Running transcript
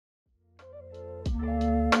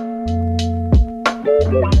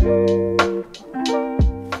On the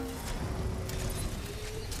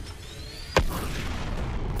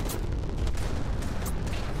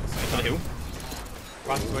hill.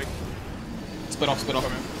 Run quick. Split off. Grab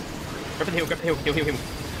the hill. Heal. You can.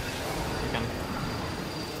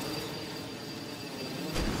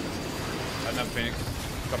 I don't have Phoenix.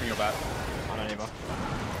 Copying your bat. I don't either.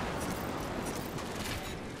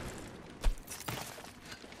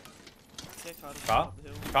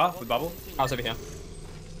 Car with bubble. I was over here.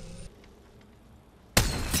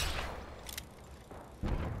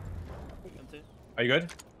 Are you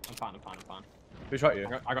good? I'm fine. Who shot you?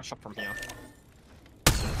 I got shot from here.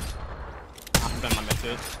 I've done my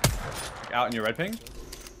method. Out in your red ping?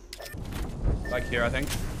 Like here, I think.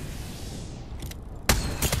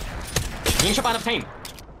 You can shot by another team.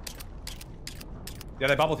 Yeah,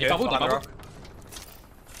 they bubbled here. They bubbled. Rock.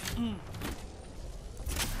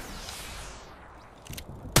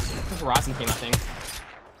 There's a Horizon team, I think.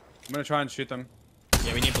 I'm gonna try and shoot them.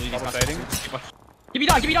 Yeah, we need to leave these Bubble guys. fading. Give me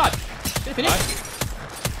dodge. Finish. Nice.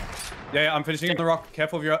 Yeah, I'm finishing the rock.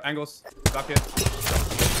 Careful of your angles. Back here.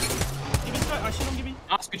 I shoot him, give me.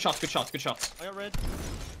 Ah, good shots. I got red.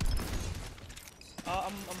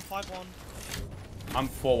 I'm 5-1. I'm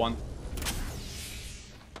 4-1.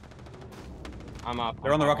 I'm up.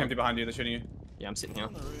 They're on the rock empty behind you. They're shooting you. Yeah, I'm sitting here.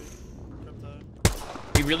 On the roof. Crypto.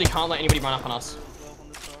 We really can't let anybody run up on us. 12 on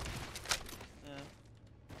this rock. Yeah.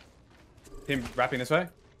 Team wrapping this way.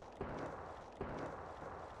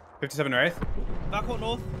 57 or 8th. Backcourt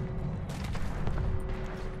north.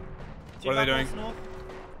 What are they doing? North.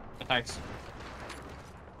 Thanks.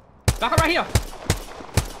 Back up right here.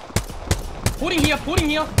 Putting here. Team's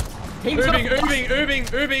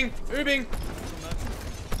Oobing.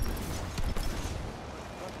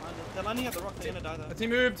 They're landing at the rock. They're gonna die The though. team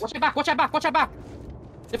moved. Watch your back.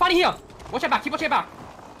 They're fighting here. Watch your back. Keep watching your back.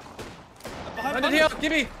 Landed here.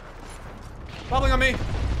 Gimme. Bubbling on me.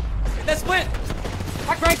 They're split.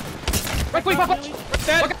 Back, Greg. Right, quick.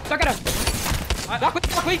 Dead. Look at him. Back, quick.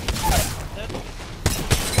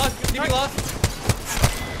 Last. Give me last.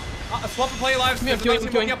 Swap and play live. I'm There's doing- another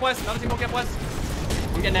team walking up west. Another team walking up west.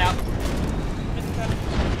 I'm getting out.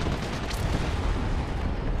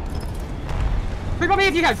 Creep on me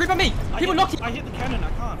if you can. Creep on me. People knock you. I hit the cannon. I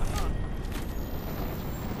can't.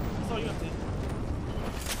 That's all you have to do.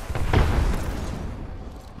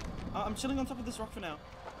 I'm chilling on top of this rock for now.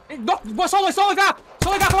 Knock. Solo gap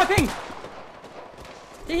on my ping.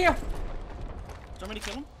 Get here. Do you want me to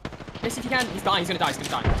kill him? Yes, if you can. He's dying. He's gonna die.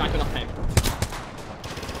 Giant to enough time.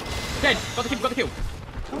 Dead. Got the kill.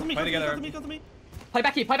 Come to me. Play together. Come to me. Play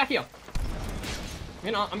back here.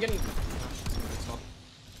 You know, I'm getting.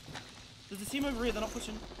 There's a team over here. They're not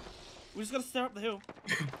pushing. We just gotta stare up the hill.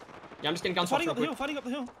 Yeah, I'm just getting guns Fighting off up the real hill. quick. Fighting up the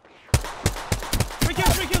hill. 3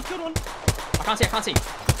 kills. Killed one. I can't see.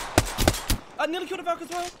 I nearly killed a Valk as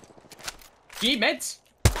well. Do you need meds?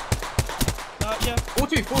 Yeah.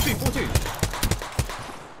 4-2.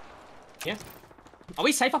 Yeah. Are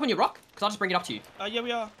we safe up on your rock? Because I'll just bring it up to you. Yeah,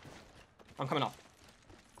 we are. I'm coming up.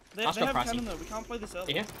 They Ask have your a Prycyy. cannon though. We can't play this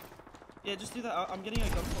early. Yeah. Yeah, just do that. I'm getting a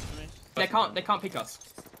gun spot for me. They can't pick us.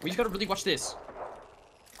 We just gotta really watch this.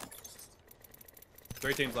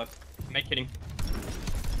 3 teams left. Make kidding.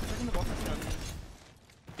 Checking the boxes now.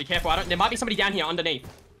 Be careful. There might be somebody down here underneath.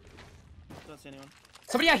 Don't see anyone.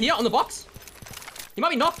 Somebody out here on the box. He might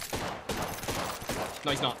be knocked. No,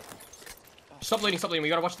 he's not. Stop looting. We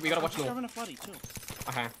gotta watch. We gotta watch I'm just north. grabbing a floodie too.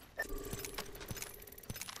 Okay.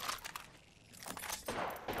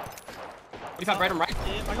 We found Riddiman, right?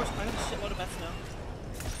 Yeah, I got a shitload of bats now.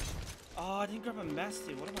 Oh, I didn't grab a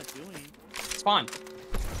mastiff. What am I doing? It's fine.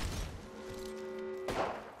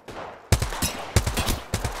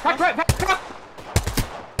 Crack.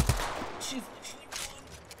 She's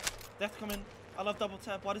Death coming. I love double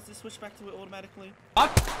tap. Why does this switch back to it automatically?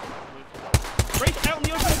 Up. Break out in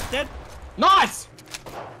the open. Dead. Nice.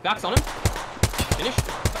 Back's on him. Finish.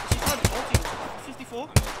 She's trying to ult you. 54.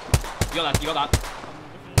 You got that.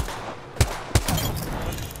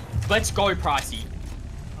 Let's go, Prycyy.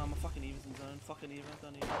 I'm a fucking Eva's in zone. Fucking Eva.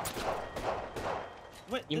 Don't even.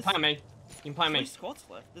 Wait, You can play on me. 3 squads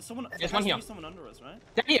left. There's someone. There's there one has to here. be someone under us, right?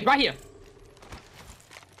 Down here, right here.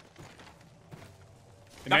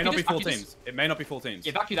 It may not be full back to this. teams. It may not be full teams.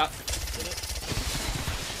 Yeah, back to that. Did it.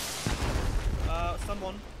 Stun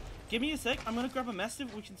one. Give me a sec. I'm gonna grab a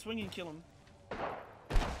mastiff. We can swing and kill him.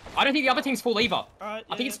 I don't think the other team's full either. Alright.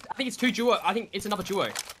 I think it's 2 duo. I think it's another duo.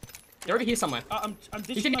 They're over here somewhere. I'm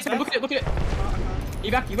You ditching can my back. look at it. I can't.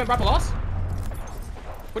 You back? You went right for last?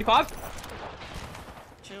 45?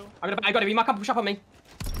 Chill. I got it. He might come push up on me.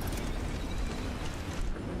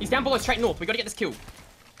 He's down below, straight north. We gotta get this kill.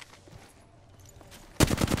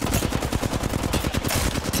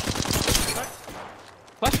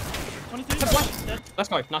 Let's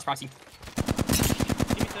go. Nice, Prycyy.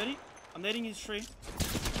 Give me 30. I'm nading his tree.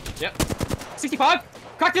 Yep. 65.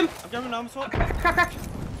 Cracked him. I'm grabbing an armor swap. Crack.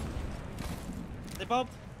 They bobbed.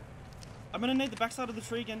 I'm gonna nade the backside of the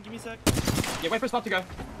tree again. Give me a sec. Yeah, wait for his pop to go.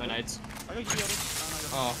 No nades. I got you.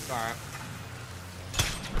 Oh, alright.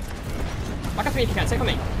 Back up to me if you can. Stay for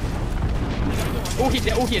me. All here.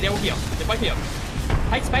 They're all here. They're both here.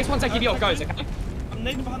 Take space once I give you a goes, okay? I'm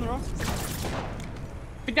nading behind the rocks.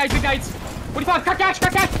 Big nades. 45. Crack dash.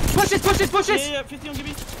 Push this. Yeah, 50 on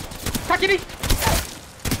Gibby. Crack Gibby.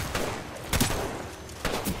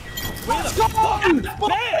 Where the Go!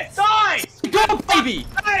 Nice! Go, baby!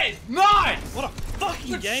 Nice! What a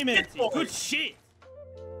fucking game, Empty. Good shit.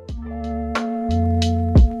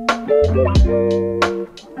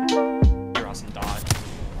 Hear us and die.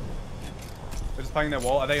 They're just playing their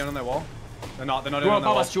wall. Are they on their wall? They're not. They're not Two on their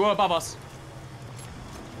above wall. us. Two above us.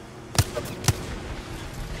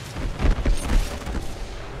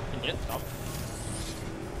 Stop.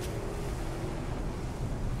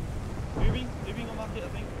 Moving on market, I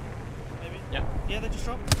think. Maybe. Yeah. Yeah, they just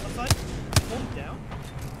dropped. Left side. Falling down.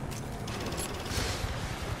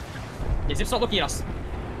 Yeah, Zip's not looking at us.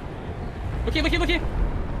 Look here.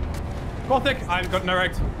 Gothic. I've got no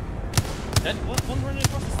regt. Dead. One running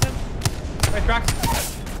across the stem. Wait, cracked.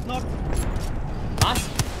 Knocked. Nice.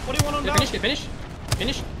 41 on Get down. a finish.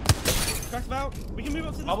 Cracked about. We can move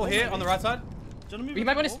up to this Bubble wall, here maybe. on the right side. Do you wanna move We up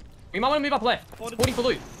might to want the to. We might want to move up left. 40 for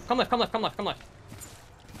loot. Come left.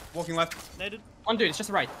 Walking left. wall? Naded. One dude. It's just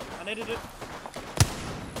a raid. I naded it.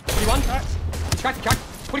 41. Cracked. He's cracked.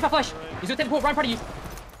 45 flash. He's gonna teleport right in front of you.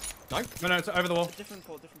 No, it's over the wall. Different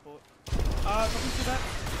port. Fucking two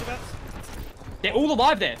bats. They're all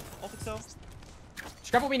alive there. Off itself.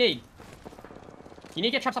 Just grab what we need. You need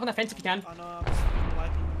to get traps up on that fence if you can. I know, I'm just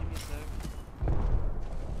liking. Give me a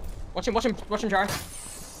sec. Watch him, Jared.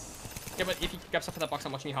 Yeah, but if you grab stuff for that box,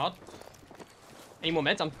 I'm watching you hard. Any more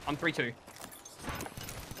meds? I'm 3-2.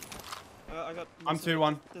 I got. I'm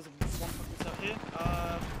 2-1. There's one fucking stuff here.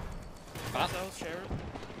 Cells, share it.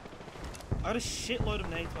 I got a shitload of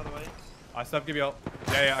nades, by the way. I still have to give you ult.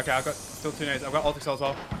 Yeah, okay, I've got still 2 nades. I've got ult excel as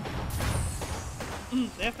well.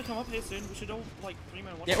 They have to come up here soon. We should all, like,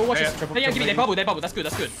 3-man watch. Yeah, all watch Yeah, this. triple, Yeah, give me. They triple. bubble. That's good.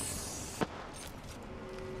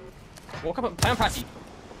 Walk up. Play on Prycyy.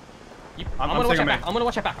 I'm gonna watch that back. I'm gonna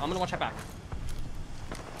watch that back.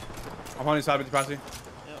 I'm on his side with the Prycyy.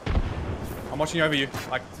 Yeah. I'm watching over you,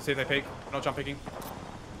 like, to see if they peek. I'm not jump peeking.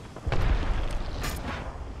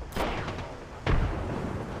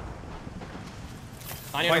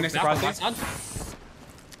 Playing next to Prycyy.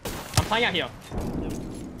 I'm playing out here.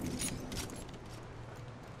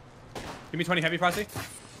 Give me 20 heavy, Prycyy. Yeah,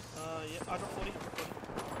 I dropped 40.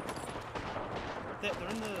 They're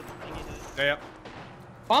in the thingy there. Yeah.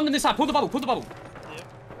 Farm them this side. Pull the bubble. Yeah.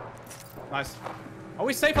 Nice. Are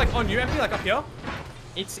we safe, like, on you, empty, like, up here?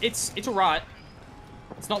 It's alright.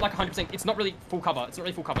 It's not like 100%. It's not really full cover.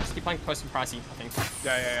 Just keep playing close to Prycyy, I think.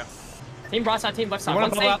 Yeah. Team right side, team left side. You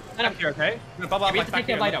want Once to bubble they- out back here, okay? You bubble out we have to back take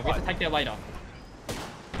there here, later. left We have to side. take there later.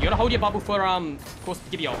 You gotta hold your bubble for of course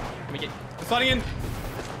give you ult. Let me get They're sliding in.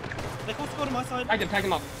 They close to go to my side. tag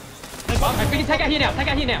them up. They both- We can take out here now. Take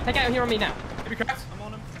out here on me now. Heavy cracked. I'm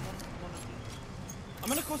on him. I'm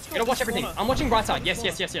gonna cost You gotta watch everything. I'm watching right side. Yes.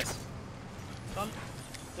 Done.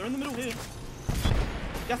 They're in the middle here.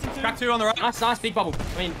 Gassing 2. Crack 2 on the right. Nice, big bubble.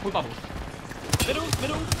 Full bubble. Middle.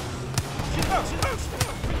 She's out.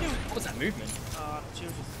 Kill. What was that movement? She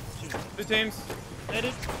was just. 2 teams.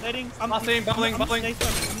 Nading. I'm Last team, bubbling. I'm nade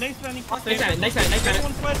spamming. Next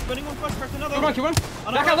man. Burning one flash, cracked another. Kill one.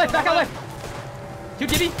 Back out left. Kill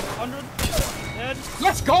Gibby. 100. Dead.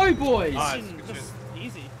 Let's go, boys. Nice. Good shit. Just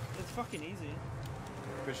easy. It's fucking easy.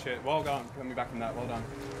 Good shit. Well done. Coming back from that. Well done.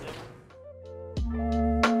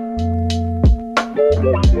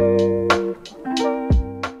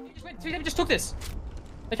 They just took this.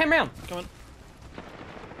 They came round. Come on.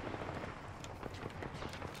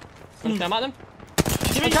 Down at them.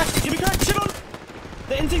 Give me crack. Shit on.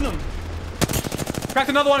 They're inting them. Cracked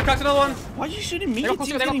another one. Why are you shooting me? They got Your close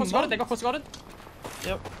team's scotted. getting They got close.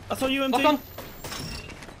 Yep. I saw you, MT. Lock on.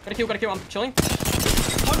 Gotta kill. I'm chilling.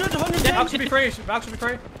 100. Valk should be free.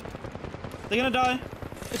 They're gonna die.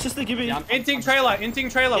 It's just the Gibby. Yeah, Inting trailer. Yeah,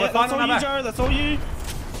 We're that's fine on all our you, back. Jared. That's all you.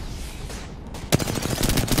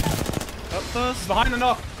 Up first. Behind the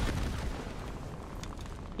knock.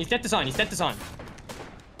 He's dead design.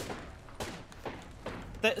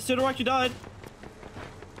 Pseudo-Rock, you died.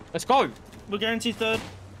 Let's go. We're guaranteed third.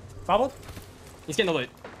 Bubbled. He's getting the loot.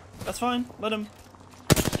 That's fine. Let him.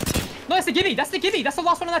 No, that's the Gibby. That's the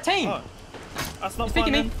last one on that team. Oh. That's not He's fine,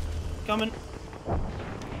 picking me. then. Coming.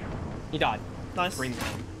 He died. Nice. Bring.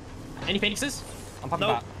 Any Phoenixes? I'm popping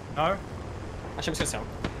Nope. back. No. Actually, I'm just gonna sell.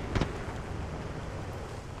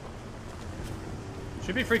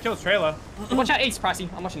 Should be free kills trailer. Watch out east, Prycyy.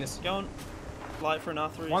 I'm watching this. Going light for an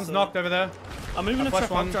R3. One's so- knocked over there. I'm moving to flash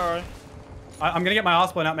trap up, one. Jaro. I'm gonna get my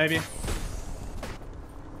arse blown out maybe.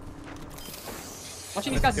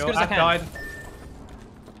 Watching these guys as Go. good as I App can. died.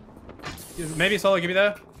 Maybe solo, give me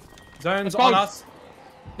there. Zones Let's go. on us.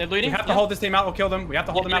 They're We looting. have to hold this team out or kill them. We have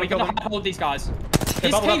to hold them out we or kill them. gotta hold these guys.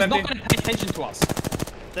 This bubble up team's not empty. gonna pay attention to us.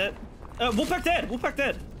 Dead. Wolfpack dead. Wolfpack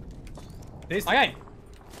dead. These, Okay.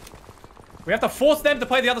 we have to force them to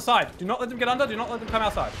play the other side. Do not let them get under. Do not let them come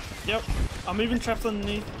outside. Yep. I'm moving traps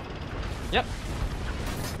underneath. Yep.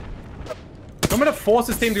 Do you want me to force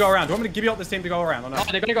this team to go around? Do you want me to give you up this team to go around or no? Oh,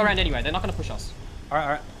 they're gonna go around anyway. They're not gonna push us. Alright,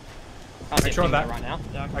 alright. Can't see Make sure of anything that. right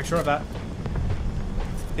now. Yeah. Make sure of that.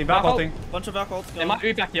 Team back Alcohol. ulting. Bunch of alcohols They going. might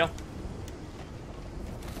move back here.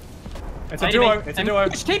 It's a duo. It's a duo.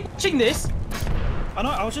 Keep pushing this. I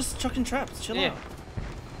know. I was just chucking traps. Chill Yeah.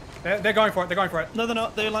 out. They're going for it. They're going for it. No, they're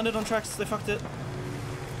not. They landed on tracks. They fucked it.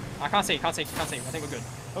 I can't see. Can't see. Can't see. I think we're good.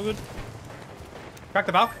 Oh, good. Crack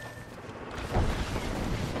the valve.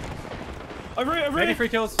 Over here. Over Maybe here. 3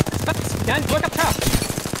 kills. Can work up trap.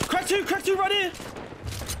 Crack two right here.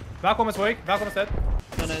 Valve almost weak. Valve almost dead.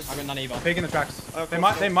 No, no. I got none either. Big in the tracks. Oh, They cool,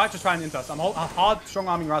 might. cool. They might just try and int us. I'm hard, strong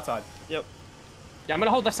arming right side. Yep. Yeah, I'm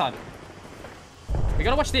gonna hold left side. We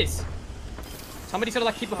gotta watch this. Somebody's gotta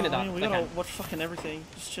like keep looking at that. I mean, we They gotta can. watch fucking everything.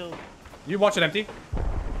 Just chill. You watch it empty.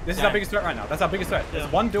 This is Yeah. our biggest threat right now. That's our biggest threat. Yeah.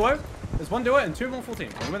 There's one duo. There's one duo and 2 more full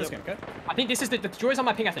teams. We win this Yep. game, okay? I think this is the joys on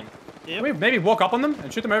my ping. I think. Yep. Can we maybe walk up on them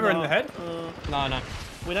and shoot them over in the head? No, no.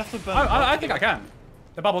 We'd have to burn. I think I can.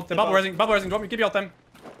 They're bubble. They're bubble bubble. resing. Bubble resing. Do you want me to give you out them?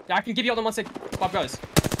 Yeah, I can give you all them once Bob goes.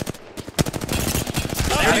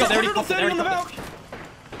 I already got- got they already 130 on the got back.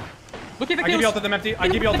 Look at the I give you kills. out to them empty. I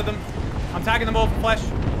give you out to them. I'm tagging them all for flesh.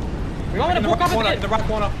 We want In to the walk right up corner. a In the bit. right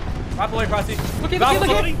corner. Right below Prycyy. Look at Valve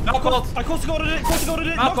the ult. kill. Valve ult. I close to go to it. Close to go to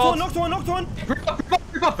it. Valve Knocked one. ult. Knocked one. Knocked one. Group up, group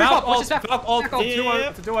up, group up, group Valve up. Watch ult. this back. Valve ult. Back ult. Yeah. Duo.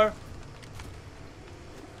 It's a duo.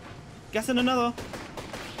 Gassing another.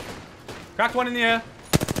 Cracked one in the air.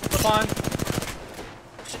 We're fine.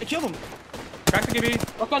 Kill them. Crack the gibby.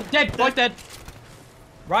 Look on, dead, both dead.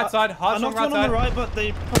 Right side. I Hard strong knocked right one on the side. right, but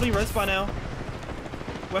they probably res by now.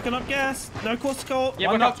 Working up gas. No course to call. Yeah,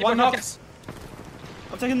 One one knock, knock, one knock.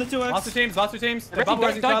 I'm taking the 2x. Last 2 teams. Last 2 teams. They're bubble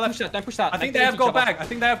resing Don't side push left. that, don't push that. I think they have gold bag. I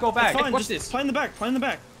think they have gold bag. Fine, watch just this. play in the back. Play in the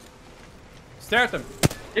back. Stare at them.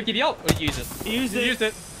 Give you out or use it. He used You it. used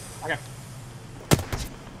it. Okay.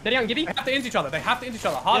 Steady on, Gibby. They have to int each other. They have to int each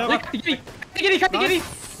other. Hard. Yeah. Look, cut the Gibby. Cut the Gibby, cut the Nice.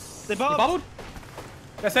 Gibby. They He bubbled. bubbled.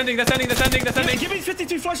 They're sending. They're sending. They're sending. They're sending. Give me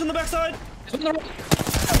 52 flash on the backside. There's one on the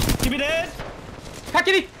right. Give me dead. Cut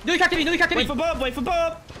Gibby. Nearly cut Gibby, nearly cut Wait Gibby. for Bob. Wait for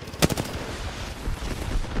Bob.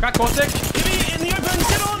 Crack Caustic. Give me in the open.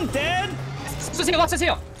 Get on. Dead. Lots is here, lots is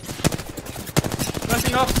here.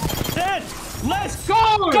 Flashing off. Dead. Let's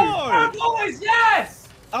Go! go. Boys, yes!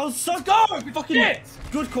 I was so Go! fucking Shit!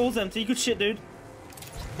 good calls, empty. Good shit, dude.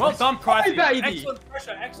 Well done, Prycyy. baby. Excellent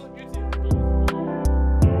pressure. Excellent beauty.